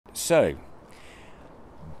So,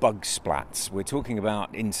 bug splats. We're talking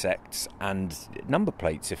about insects and number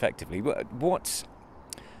plates, effectively. What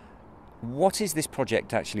is this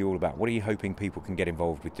project actually all about? What are you hoping people can get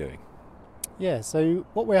involved with doing? Yeah, so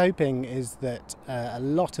what we're hoping is that a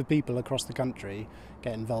lot of people across the country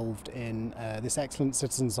get involved in this excellent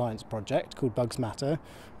citizen science project called Bugs Matter,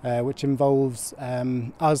 which involves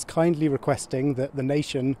us kindly requesting that the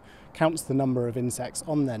nation counts the number of insects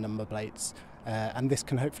on their number plates, and this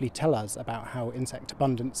can hopefully tell us about how insect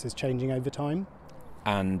abundance is changing over time.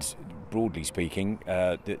 And broadly speaking,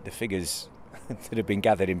 the figures that have been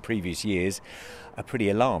gathered in previous years are pretty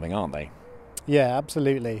alarming, aren't they? Yeah,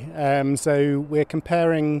 absolutely. So we're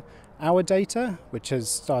comparing our data, which has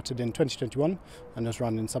started in 2021 and has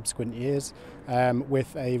run in subsequent years,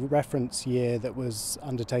 with a reference year that was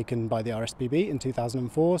undertaken by the RSPB in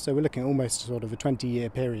 2004. So we're looking at almost sort of a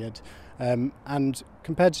 20-year period. And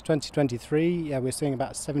compared to 2023, yeah, we're seeing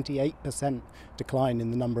about 78% decline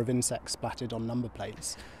in the number of insects splatted on number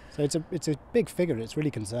plates. So it's a big figure. It's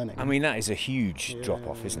really concerning. I mean, that is a huge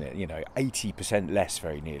drop-off, isn't it? 80% less,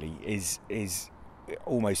 very nearly, is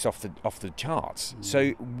almost off the charts. So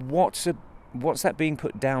what's that being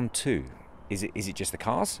put down to? Is it just the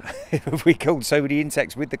cars? Have we killed so many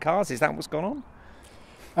insects with the cars? Is that what's gone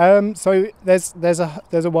on? So there's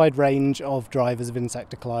a wide range of drivers of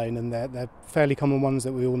insect decline, and they're fairly common ones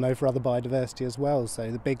that we all know for other biodiversity as well.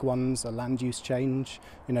 So the big ones are land use change,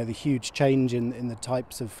 the huge change in the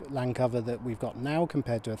types of land cover that we've got now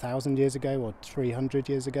compared to 1,000 years ago or 300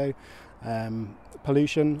 years ago.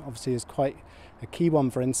 Pollution obviously is quite a key one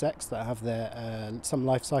for insects that have their some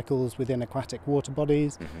life cycles within aquatic water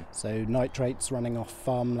bodies. So nitrates running off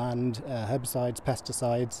farmland, herbicides,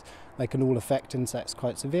 pesticides, they can all affect insects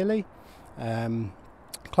quite severely.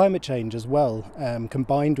 Climate change as well,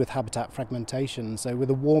 combined with habitat fragmentation. So with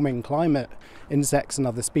a warming climate, insects and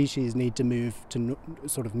other species need to move to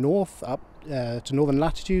sort of north, up to northern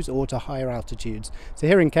latitudes or to higher altitudes. So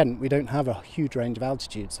here in Kent we don't have a huge range of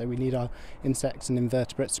altitudes, so we need our insects and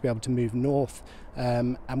invertebrates to be able to move north,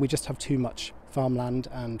 and we just have too much farmland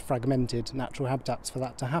and fragmented natural habitats for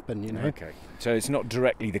that to happen. Okay, so it's not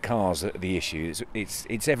directly the cars that are the issue,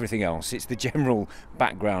 it's everything else. It's the general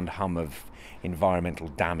background hum of environmental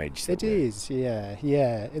damage. It is,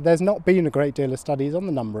 yeah. There's not been a great deal of studies on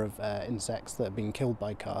the number of insects that have been killed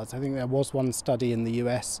by cars. I think there was one study in the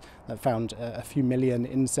US that found a few million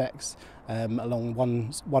insects along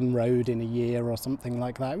one road in a year or something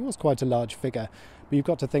like that. It was quite a large figure. But you've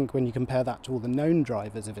got to think, when you compare that to all the known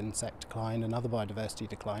drivers of insect decline and other biodiversity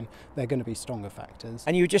decline, they're going to be stronger factors.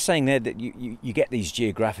 And you were just saying there that you get these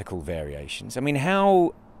geographical variations. I mean,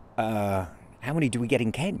 how many do we get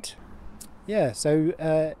in Kent? Yeah,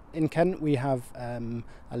 so in Kent we have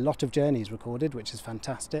a lot of journeys recorded, which is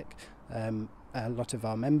fantastic. A lot of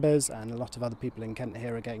our members and a lot of other people in Kent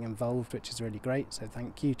here are getting involved, which is really great, so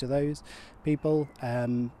thank you to those people.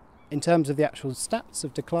 In terms of the actual stats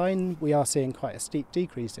of decline, we are seeing quite a steep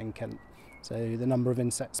decrease in Kent. So the number of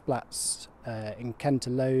insect splats in Kent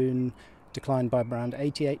alone declined by around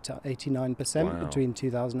 88 to 89% between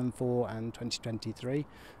 2004 and 2023.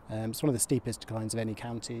 It's one of the steepest declines of any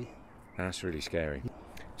county. That's really scary.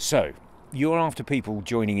 So, you're after people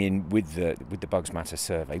joining in with the Bugs Matter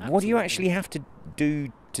survey. Absolutely. What do you actually have to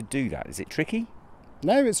do that? Is it tricky?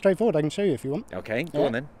 No, it's straightforward. I can show you if you want. Okay, go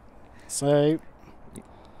on then. So,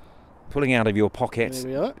 pulling out of your pocket,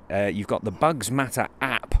 there we are. You've got the Bugs Matter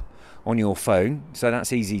app on your phone, so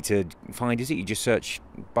that's easy to find, is it? You just search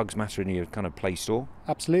Bugs Matter in your kind of Play Store?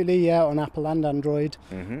 Absolutely, yeah, on Apple and Android.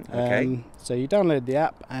 Okay. So you download the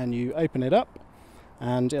app and you open it up,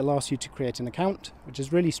 and it'll ask you to create an account, which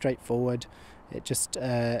is really straightforward. It just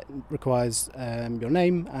requires your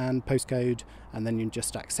name and postcode, and then you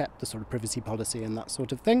just accept the sort of privacy policy and that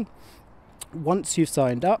sort of thing. Once you've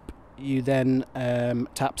signed up, you then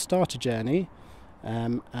tap Start a Journey,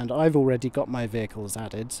 and I've already got my vehicles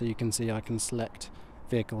added, so you can see I can select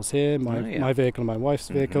vehicles here, my vehicle and my wife's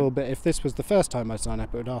vehicle, but if this was the first time I sign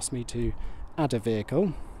up, it would ask me to add a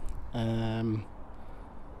vehicle.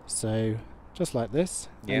 So just like this,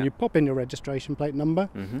 and you pop in your registration plate number,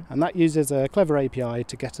 and that uses a clever API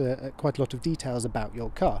to get quite a lot of details about your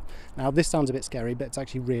car. Now this sounds a bit scary, but it's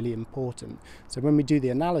actually really important. So when we do the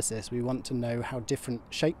analysis, we want to know how different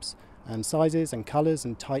shapes and sizes and colours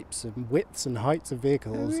and types and widths and heights of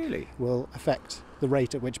vehicles will affect the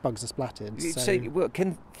rate at which bugs are splatted. So well,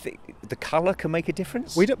 the colour can make a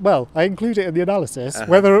difference? Well, I include it in the analysis.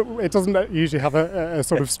 Whether it doesn't usually have a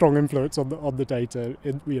sort of strong influence on the data,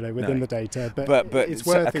 within the data. But it's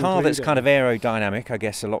worth a car including. That's kind of aerodynamic, I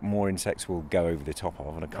guess a lot more insects will go over the top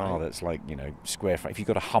of, and a car that's like square frame. If you've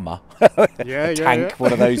got a Hummer, a tank,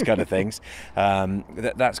 one of those kind of things,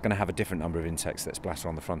 that's going to have a different number of insects that splatter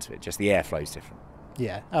on the front of it. Just the airflow is different.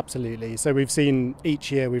 Yeah, absolutely. So we've seen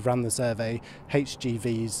each year we've run the survey,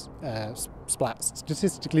 HGVs splats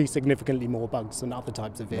statistically significantly more bugs than other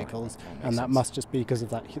types of vehicles, and that must just be because of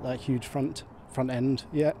that huge front end.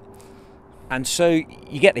 Yeah. And so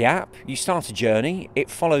you get the app, you start a journey, it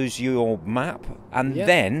follows your map, and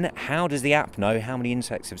then how does the app know how many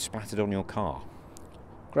insects have splattered on your car?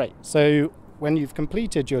 Great. So when you've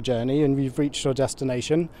completed your journey and you've reached your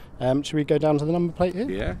destination, should we go down to the number plate here?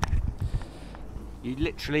 Yeah. You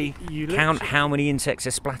literally count how many insects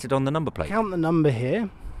are splattered on the number plate. Count the number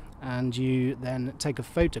here, and you then take a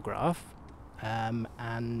photograph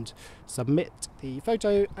and submit the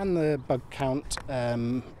photo and the bug count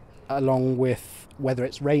along with whether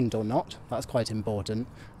it's rained or not. That's quite important.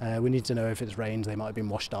 We need to know if it's rained, they might have been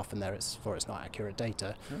washed off, and it's not accurate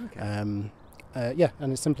data. Okay. And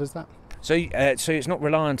as simple as that. So it's not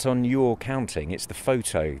reliant on your counting, it's the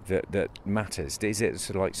photo that matters. Is it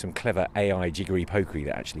sort of like some clever AI jiggery-pokery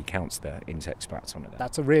that actually counts the insect splats on it?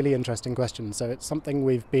 That's a really interesting question. So it's something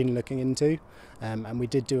we've been looking into, and we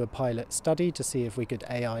did do a pilot study to see if we could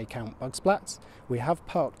AI count bug splats. We have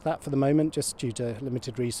parked that for the moment just due to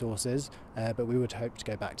limited resources, but we would hope to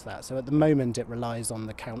go back to that. So at the moment it relies on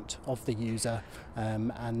the count of the user,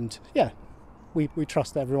 We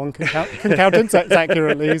trust everyone can count insects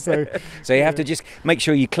accurately. So you have to just make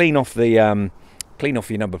sure you clean off your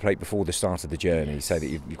number plate before the start of the journey, so that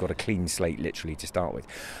you've got a clean slate literally to start with.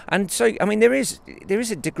 And so, I mean, there is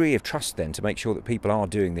a degree of trust then to make sure that people are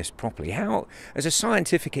doing this properly. How, as a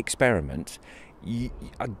scientific experiment,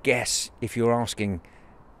 I guess if you're asking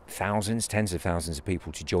thousands, tens of thousands of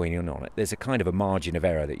people to join in on it, there's a kind of a margin of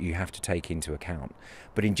error that you have to take into account.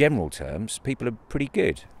 But in general terms, people are pretty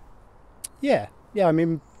good. Yeah. I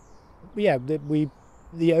mean,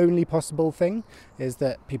 the only possible thing is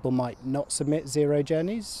that people might not submit zero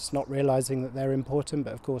journeys, not realising that they're important,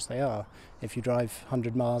 but of course they are. If you drive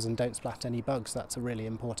 100 miles and don't splat any bugs, that's a really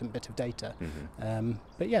important bit of data. Mm-hmm.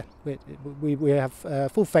 We have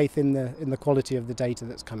full faith in the quality of the data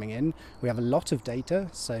that's coming in. We have a lot of data,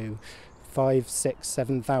 so 5,000, 6,000,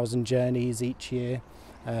 7,000 journeys each year.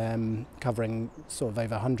 Covering sort of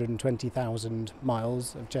over 120,000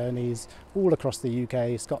 miles of journeys all across the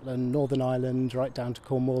UK, Scotland, Northern Ireland, right down to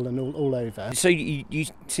Cornwall and all over. So you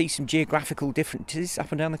see some geographical differences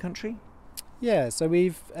up and down the country? Yeah, so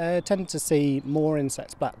we've tended to see more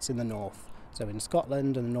insect splats in the north, so in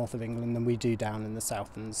Scotland and the north of England, than we do down in the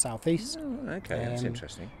south and the southeast. Oh, okay, that's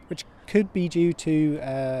interesting. Which could be due to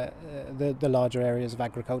the larger areas of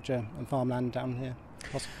agriculture and farmland down here,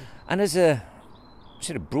 possibly. And as a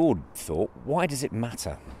sort of broad thought, why does it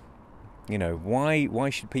matter? Why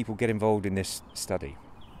should people get involved in this study?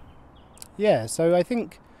 Yeah, so I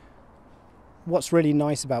think what's really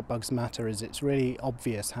nice about Bugs Matter is it's really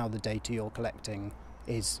obvious how the data you're collecting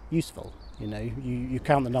is useful. You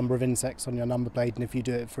count the number of insects on your number plate, and if you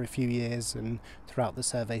do it for a few years and throughout the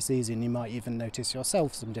survey season, you might even notice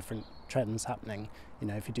yourself some different trends happening.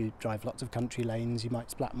 If you do drive lots of country lanes, you might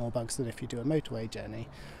splat more bugs than if you do a motorway journey.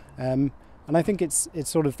 And I think it's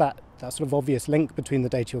sort of that sort of obvious link between the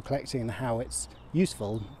data you're collecting and how it's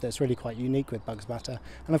useful that's really quite unique with Bugs Matter.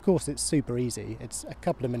 And of course it's super easy. It's a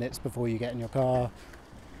couple of minutes before you get in your car,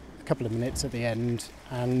 a couple of minutes at the end,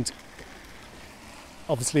 and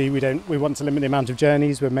obviously we want to limit the amount of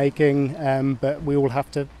journeys we're making, but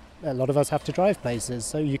a lot of us have to drive places.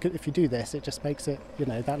 So if you do this, it just makes it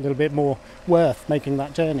that little bit more worth making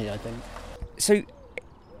that journey, I think. So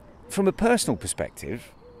from a personal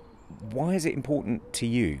perspective, why is it important to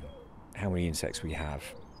you how many insects we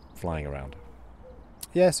have flying around?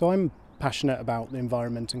 Yeah, so I'm passionate about the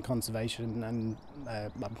environment and conservation, and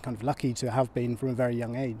I'm kind of lucky to have been from a very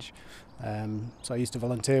young age. So I used to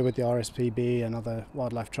volunteer with the RSPB and other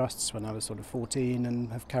wildlife trusts when I was sort of 14, and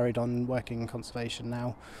have carried on working in conservation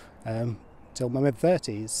now till my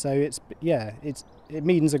mid-30s. So it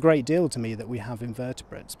means a great deal to me that we have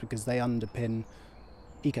invertebrates, because they underpin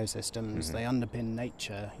ecosystems, mm-hmm. They underpin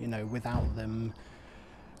nature. Without them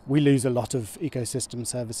we lose a lot of ecosystem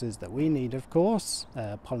services that we need, of course,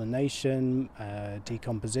 pollination,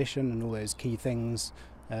 decomposition, and all those key things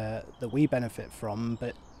that we benefit from.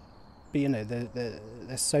 But But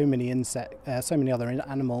there's so many so many other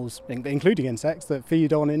animals, including insects, that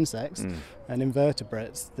feed on insects and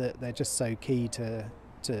invertebrates, that they're just so key to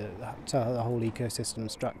the whole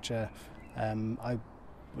ecosystem structure. I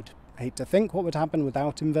would hate to think what would happen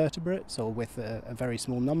without invertebrates, or with a very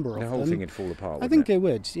small number of them. The whole thing would fall apart. I think it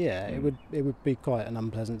would. Yeah, it would be quite an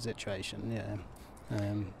unpleasant situation.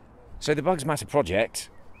 Yeah. So the Bugs Matter project,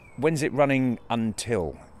 when's it running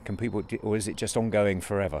until? Can people, or is it just ongoing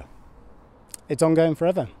forever? It's ongoing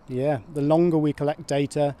forever, yeah. The longer we collect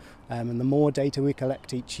data and the more data we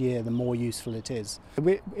collect each year, the more useful it is.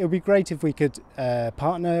 It would be great if we could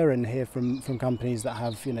partner and hear from companies that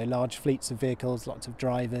have large fleets of vehicles, lots of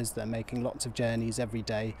drivers that are making lots of journeys every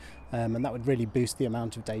day, and that would really boost the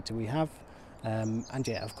amount of data we have. And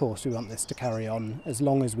yeah, of course, we want this to carry on as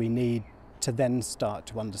long as we need to then start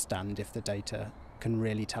to understand if the data can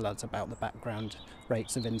really tell us about the background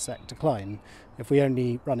rates of insect decline. If we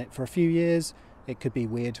only run it for a few years, it could be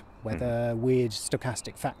weird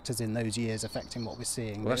stochastic factors in those years affecting what we're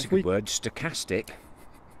seeing. Well, that's a good word, stochastic.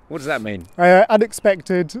 What does that mean?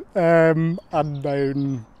 Unexpected,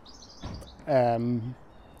 unknown,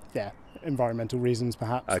 environmental reasons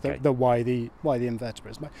perhaps. Okay. Why the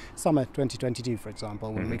invertebrates. Summer 2022, for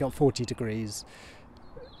example, when we got 40 degrees,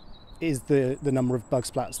 is the number of bug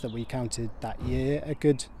splats that we counted that year a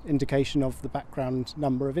good indication of the background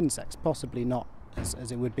number of insects? Possibly not,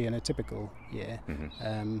 as it would be in a typical year.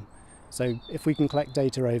 So if we can collect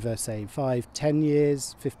data over, say, 5, 10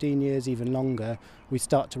 years, 15 years, even longer, we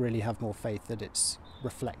start to really have more faith that it's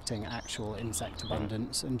reflecting actual insect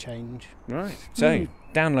abundance and change. Right. So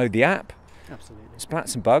download the app. Absolutely.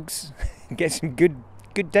 Splats and bugs. Get some good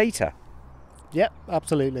data. Yep,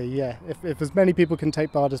 absolutely, yeah. If as many people can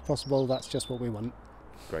take part as possible, that's just what we want.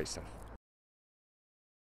 Great stuff.